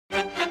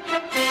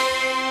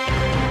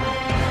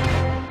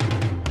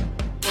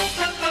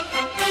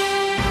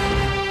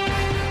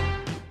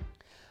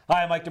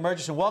Mike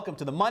Damergis, and welcome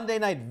to the Monday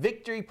Night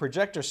Victory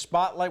Projector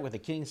Spotlight with the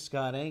King,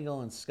 Scott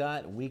Engel. And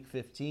Scott, Week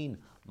 15,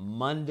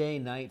 Monday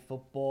Night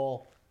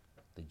Football,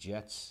 the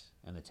Jets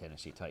and the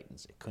Tennessee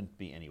Titans. It couldn't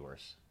be any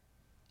worse.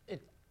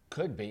 It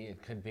could be.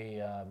 It could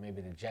be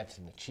maybe the Jets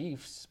and the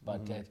Chiefs,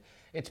 but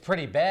it's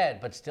pretty bad.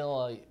 But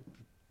still,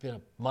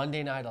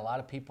 Monday night, a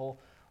lot of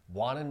people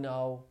want to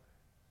know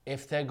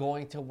if they're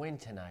going to win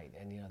tonight.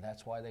 And,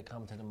 that's why they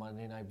come to the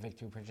Monday Night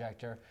Victory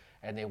Projector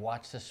and they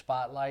watch the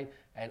spotlight.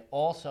 And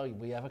also,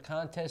 we have a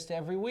contest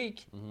every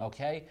week,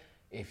 okay?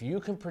 If you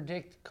can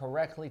predict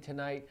correctly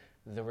tonight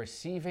the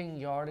receiving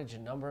yardage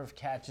and number of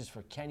catches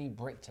for Kenny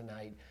Britt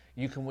tonight,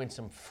 you can win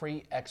some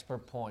free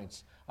expert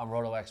points on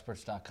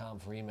RotoExperts.com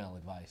for email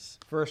advice.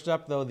 First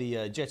up, though,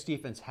 the Jets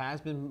defense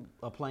has been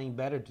playing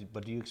better,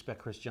 but do you expect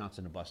Chris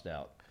Johnson to bust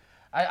out?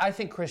 I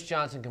think Chris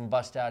Johnson can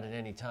bust out at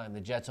any time.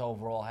 The Jets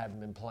overall haven't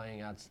been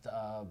playing out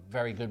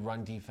very good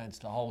run defense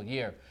the whole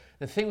year.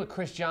 The thing with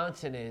Chris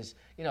Johnson is,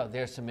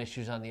 there's some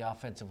issues on the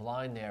offensive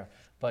line there,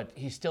 but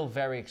he's still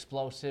very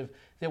explosive.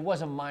 There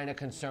was a minor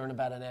concern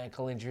about an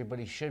ankle injury, but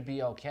he should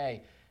be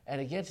okay. And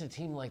against a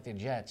team like the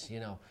Jets,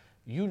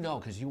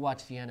 because you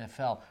watch the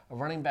NFL, a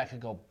running back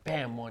could go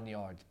bam 1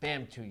 yard,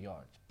 bam 2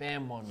 yards,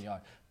 bam 1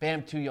 yard,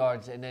 bam 2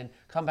 yards, and then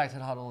come back to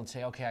the huddle and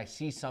say, okay, I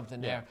see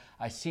something there.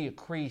 I see a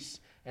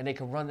crease. And they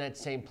could run that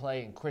same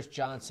play, and Chris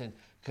Johnson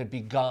could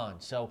be gone.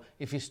 So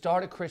if you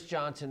started Chris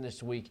Johnson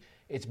this week,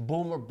 it's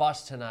boom or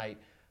bust tonight.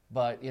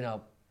 But,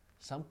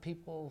 some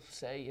people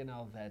say,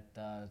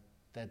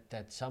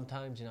 that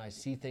sometimes, I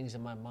see things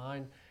in my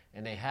mind,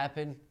 and they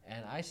happen,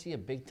 and I see a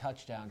big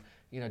touchdown.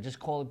 Just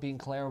call it being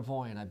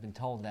clairvoyant. I've been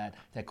told that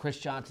Chris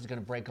Johnson's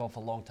going to break off a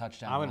long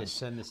touchdown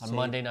on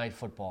Monday Night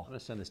Football. I'm going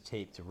to send this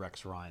tape to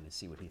Rex Ryan and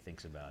see what he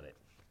thinks about it.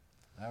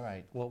 All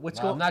right. Well,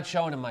 I'm not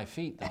showing him my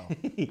feet, though.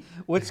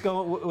 What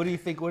do you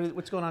think?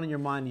 What's going on in your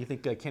mind? Do you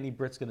think Kenny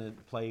Britt's going to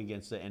play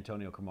against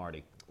Antonio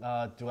Cromartie?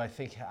 Do I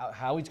think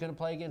how he's going to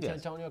play against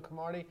Antonio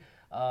Cromartie?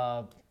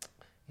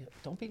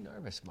 Don't be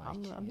nervous, Mike.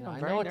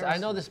 I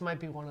know this might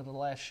be one of the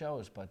last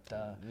shows, but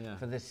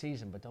for this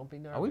season. But don't be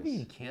nervous. Are we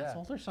being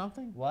canceled or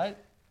something?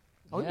 What?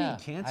 Are we being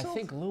canceled? I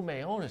think Lou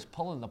Mayon is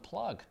pulling the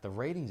plug. The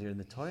ratings are in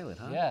the toilet,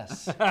 huh?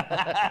 Yes.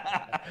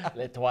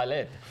 Le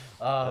toilette.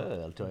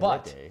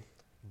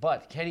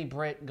 But Kenny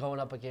Britt going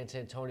up against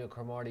Antonio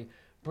Cromartie.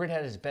 Britt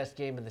had his best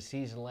game of the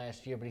season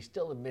last year, but he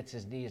still admits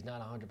his knee is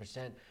not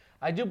 100%.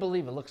 I do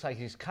believe it looks like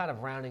he's kind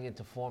of rounding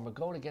into form, but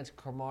going against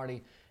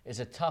Cromartie is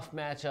a tough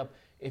matchup.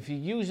 If you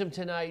use him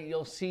tonight,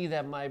 you'll see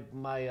that my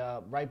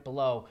right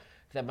below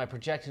that my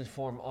projections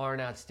for him aren't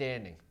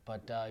outstanding.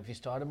 But if you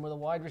start him with a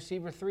wide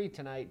receiver 3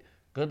 tonight,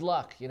 good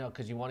luck,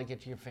 because you want to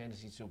get to your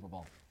fantasy Super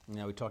Bowl.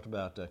 Now, we talked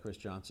about Chris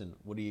Johnson.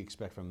 What do you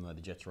expect from the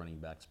Jets running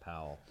backs,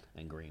 Powell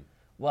and Green?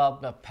 Well,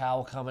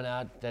 Powell coming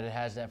out that it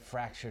has that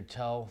fractured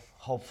toe.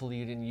 Hopefully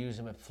you didn't use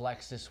him at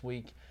flex this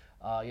week.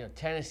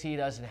 Tennessee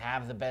doesn't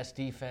have the best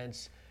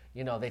defense.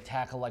 They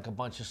tackle like a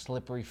bunch of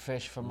slippery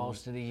fish for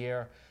most of the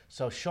year.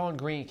 So Sean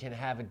Green can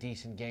have a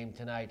decent game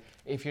tonight.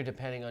 If you're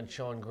depending on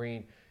Sean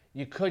Green,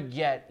 you could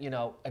get,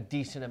 a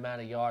decent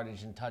amount of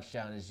yardage and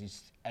touchdown as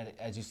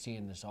you see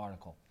in this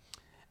article.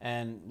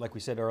 And like we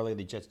said earlier,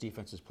 the Jets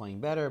defense is playing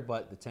better,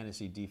 but the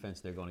Tennessee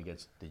defense, they're going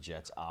against the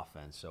Jets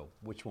offense. So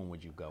which one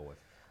would you go with?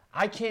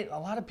 A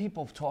lot of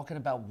people are talking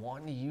about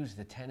wanting to use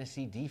the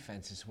Tennessee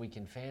defense this week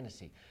in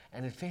fantasy.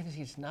 And in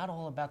fantasy, it's not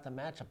all about the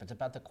matchup. It's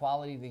about the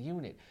quality of the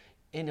unit.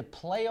 In a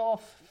playoff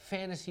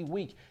fantasy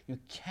week, you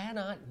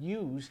cannot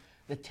use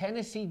the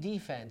Tennessee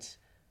defense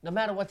no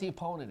matter what the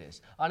opponent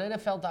is. On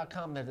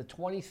NFL.com, they're the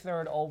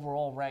 23rd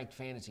overall ranked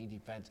fantasy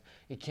defense.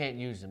 You can't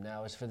use them.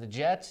 Now, as for the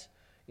Jets,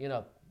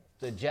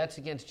 the Jets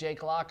against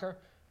Jake Locker,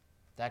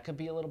 that could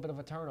be a little bit of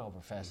a turnover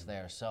fest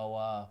there. So,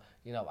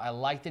 I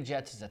like the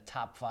Jets as a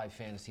top 5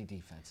 fantasy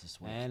defense this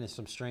week. And in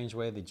some strange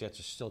way, the Jets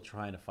are still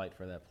trying to fight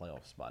for that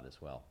playoff spot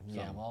as well.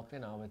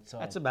 So it's...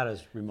 that's about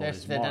as remote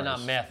as Mars. They're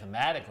not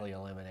mathematically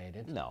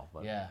eliminated. No,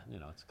 but,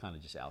 it's kind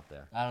of just out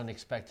there. I don't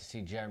expect to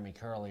see Jeremy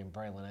Curley and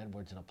Braylon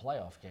Edwards in a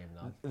playoff game,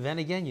 though. Then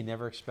again, you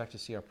never expect to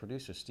see our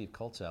producer, Steve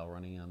Coltsell,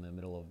 running on the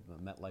middle of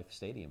MetLife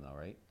Stadium, though,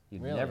 right?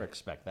 You'd never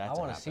expect that to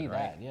happen, I want to see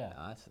right? that, yeah.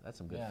 That's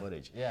some good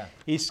footage. Yeah.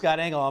 He's Scott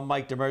Engel. I'm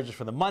Mike Damergis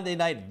for the Monday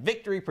Night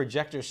Victory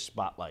Projector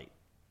Spotlight.